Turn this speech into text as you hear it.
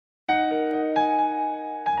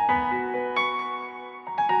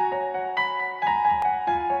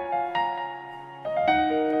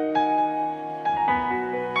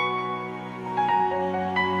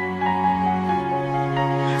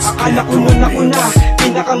Akala ko nun ako na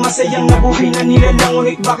pinakamasayang na buhay na nilalang.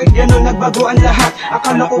 Ngunit bakit gano'n nagbago ang lahat?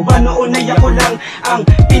 Akala ko ba noon ay ako lang ang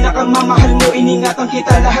pinakamamahal mo? Iningatan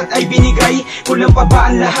kita, lahat ay binigay. Kulang pa ba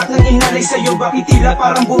ang lahat ng inalay sa'yo? Bakit tila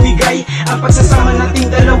parang bumigay ang pagsasama nating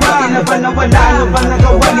dalawa? Tila ba nawala? Ano ba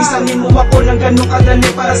nagawa? Lisanin mo ako ng ganun kadali.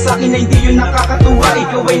 Para sa'kin ay di yun nakakatuwa.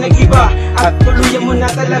 Ikaw ay nag-iba at tuluyan mo na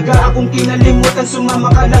talaga akong kinalimutan. Sumama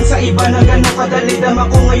ka lang sa iba ng ganun kadali. Dama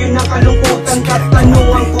ko ngayon ang kalungkutan.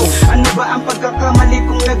 Katanungan ko, ano ba ang pagkakamali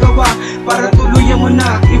kong nagawa para tuluyan mo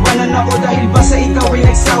na iwanan ako? Dahil ba sa ikaw ay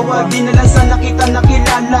nagsawa? Di na lang sana kita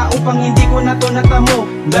nakilala upang hindi ko na to natamo.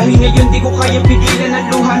 Dahil ngayon di ko kayang pigilan ang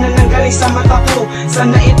luha na nanggaling sa mata ko.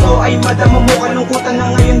 Sana ito ay madama mo, kalungkutan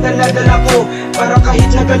na ngayon dala-dala ko. Para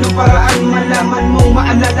kahit na ganun paraan malaman mong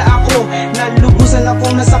maalala ako. Nalubusan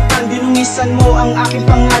akong nasaktan, dinungisan mo ang aking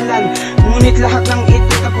pangalan. Ngunit lahat ng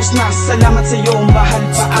ito tapos na, salamat sa iyo, mahal,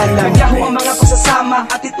 paalam. Naglaho ang mga pagsasama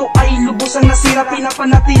at ito ay lubusang nasira.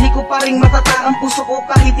 Pinapanatili ko pa ring matatag ang puso ko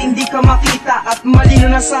kahit hindi ka makita. At malino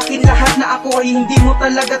na sa akin lahat na ako ay hindi mo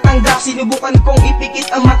talaga tanggap. Sinubukan kong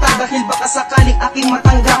ipikit ang mata dahil baka sakaling aking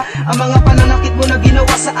matanggap ang mga pananakit mo na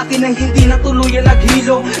ginawa sa akin ang hindi na tuluyan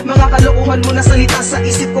naghilo. Mga kalokohan mo na salita sa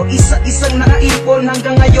isip ko, isa-isang nakaipon.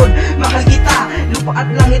 Hanggang ngayon, mahal kita, lupa at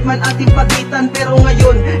langit man ating pagitan. Pero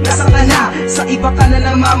ngayon, nasa ka na, sa iba ka na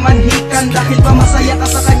namamanhikan. Dahil ba masaya ka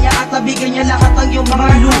sa kanya at nabigay niya lahat ang iyong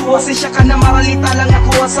mga luho. Pasensya ka na, maralita lang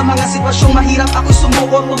ako sa mga sitwasyong mahirap ako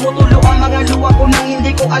sumuko. Tumutulo ang mga luha ko nang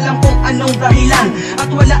hindi ko alam kung anong dahilan. At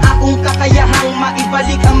wala akong kakayahang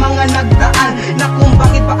maibalik ang mga nagdaan. Na kung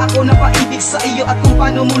bakit ba ako napaibig sa iyo at kung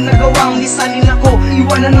paano mo nagawang lisanin ako,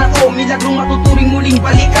 iwanan ako, milagrong matuturing muling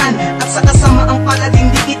balikan. At sa kasama ang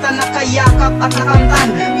palaging di kita nakayakap at nakamtan.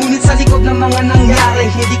 Ngunit sa likod ng mga nangyari,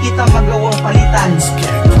 hindi kita magawang palitan.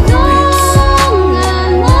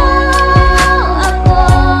 Tulungan mo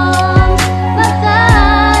akong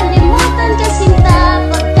makalimutan kasinta,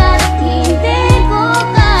 pagkat hindi ko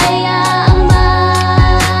kayang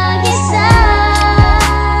mag-isa.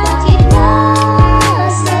 Bakit ba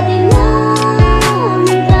sa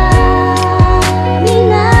dinami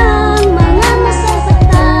ng mga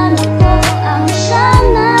masasaktan ako ang siyang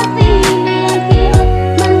napiling hirot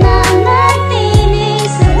mananatili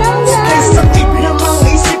sa langgam? Kay sakit namang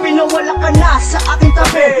isipin na wala ka na sa aking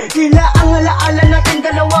tabi. Tila ang alaala natin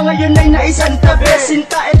dalawa ngayon ay naisang tabi.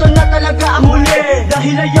 Sinta, ito na talaga ang huli,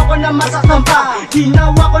 dahil ayoko na masaktan pa.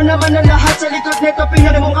 Ginawa ko naman ang lahat sa likod nito,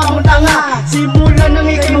 pinagmukha mong tanga. Simula nang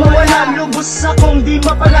ikay mawala, lubos akong di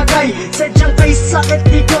mapalagay. Sadyang kay sakit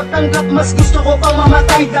di ko tanggap, mas gusto ko pang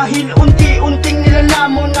mamatay. Dahil unti-unting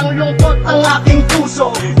nilalamon ng lungkot ang aking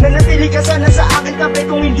puso. Nanatili ka sana sa akin tabi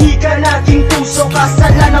kung hindi ka naging puso.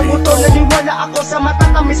 Kasalanan ko to, naniwala ako sa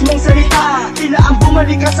matatamis mong salita. Tila ang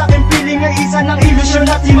bumalik ka sa akin, piling ay isa ng ilusyon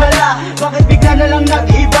at himala. Bakit bigla na lang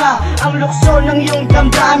nag-iba ang lukso ng iyong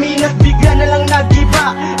damdamin? At bigla na lang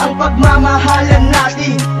nag-iba ang pagmamahalan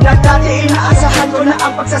natin, na dati inaasahan ko na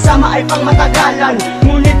ang pagsasama ay pang matagalan.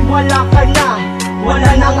 Ngunit wala ka na,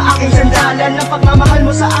 wala na ang aking sandalan. Ang pagmamahal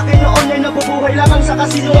mo sa akin noon ay nabubuhay lamang sa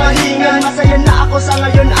kasinungalingan. Masaya na ako sa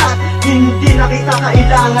ngayon at hindi na kita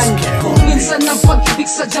kailangan. Kung minsan ang pag-ibig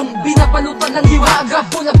sadyang binabalutan ng hiwaga,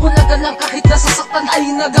 bulag-bulagan lang kahit nasasaktan ay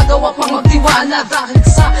nagagawa pang magtiwala. Dahil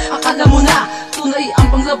sa akala mo na tunay ang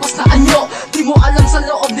panglabas na anyo, di mo alam sa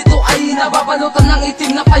loob nito ay nababalutan ng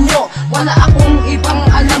itim na panyo. Wala akong ibang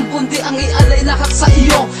alam kundi ang ialay lahat sa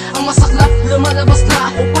iyo. Ang masaklap lumalabas na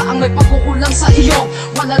ako pa ang may pagkukulang sa iyo.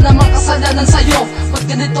 Wala namang kasalanan sa'yo, ba't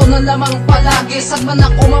ganito na lamang palagi? Saan man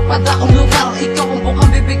ako mapadaong lugar, ikaw ang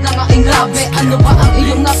bukang bibig ng aking labi. Ano ba ang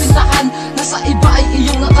iyong napintahan na sa iba ay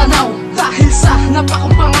iyong natanaw? Dahil sa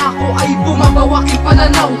napakong pangako ay bumabawaking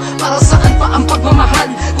pananaw. Para saan pa ang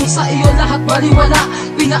pagmamahal kung sa iyo lahat baliwala?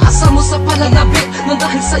 Pinaasa mo sa pananabik nang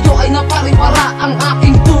dahil sa'yo ay naparipara ang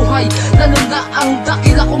aking buhay. Lalo na ang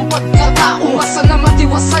dakila kong pagkatao. Basta na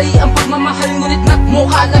matiwasay ang pagmamahal, ngunit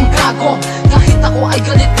nagmukha ng gago. Kahit ako ay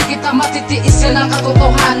galit, di kita matitiis, yan ang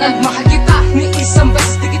katotohanan. Mahal kita ni isang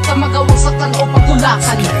beses, di kita magawang saktan o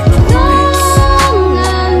pagtulakan.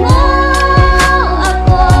 Tulungan mo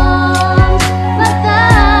akong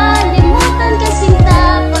makalimutan kasinta,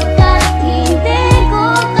 pagkat hindi ko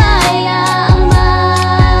kayang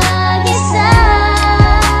mag-isa.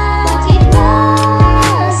 Bakit ba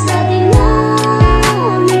sa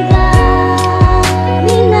dinami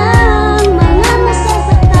ng mga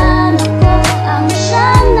masasaktan ako ang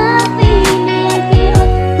siyang napiling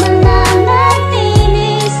hirot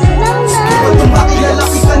mananatili sa langgam? Kung makilala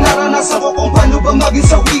kita, naranasan ko kung paano ba maging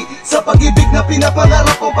sawi sa pag-ibig na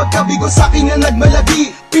pinapangarap ko. Pagkabigo sa'kin na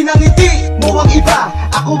nagmalagi, pinangiti mo ang iba.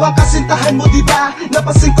 Ako ang kasintahan mo, diba?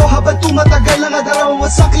 Napansin ko habang tumatagal ang adaraw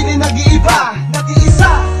sa akin ay nag-iiba.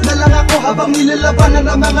 Nag-iisa na lang ako habang nilalabanan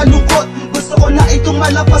ang mga lungkot. Gusto ko na itong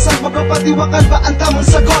malapasan, pagpapatiwakal ba ang tamang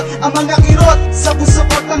sagot? Ang mga kirot sa puso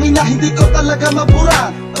ko tangina, hindi ko talaga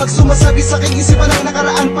mapura. Pag sumasabi sa aking isipan ang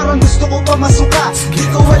nakaraan, parang gusto ko pa masuka. Di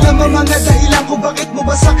ko alam ang mga dahilan kung bakit mo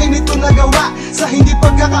ba sa akin ito nagawa. Sa hindi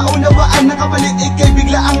pagkakaunawaan, nakapalit ikay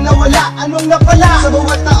bigla ang nawala. Anong napala? Sa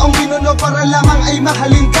bawat taong binuno para lamang ay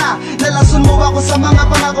mahalin ka. Nalason mo ako sa mga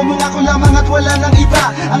pangako mo, ako lamang at wala nang iba.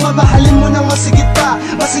 Ang mamahalin mo nang masigit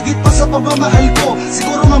pa sa pagmamahal ko.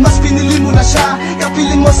 Siguro nga mas pinili mo na siya.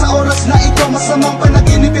 Kapiling mo sa oras na ito, masamang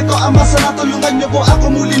panaginip ito. Ama, sana tulungan niyo po ako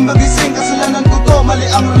muling magising. Kasalanan ko to, mali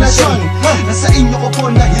ang relasyon. Nasa inyo ko po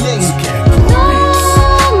nahiling.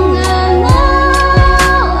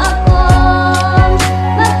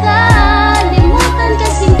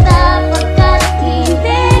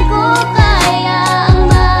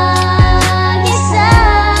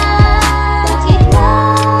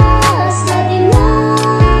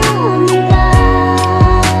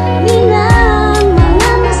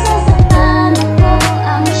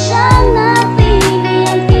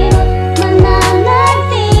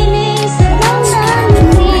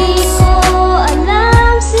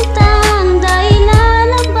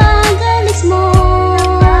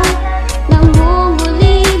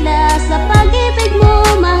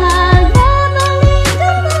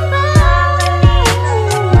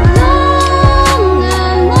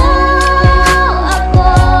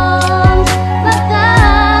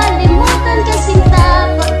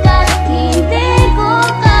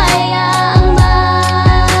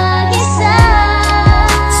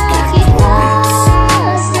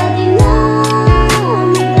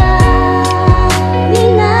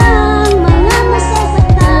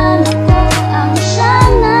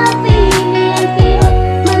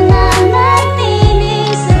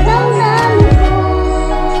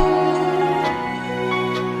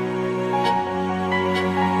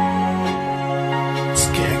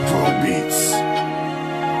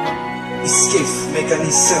 Escape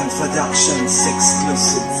Mechanism Productions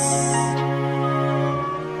exclusive.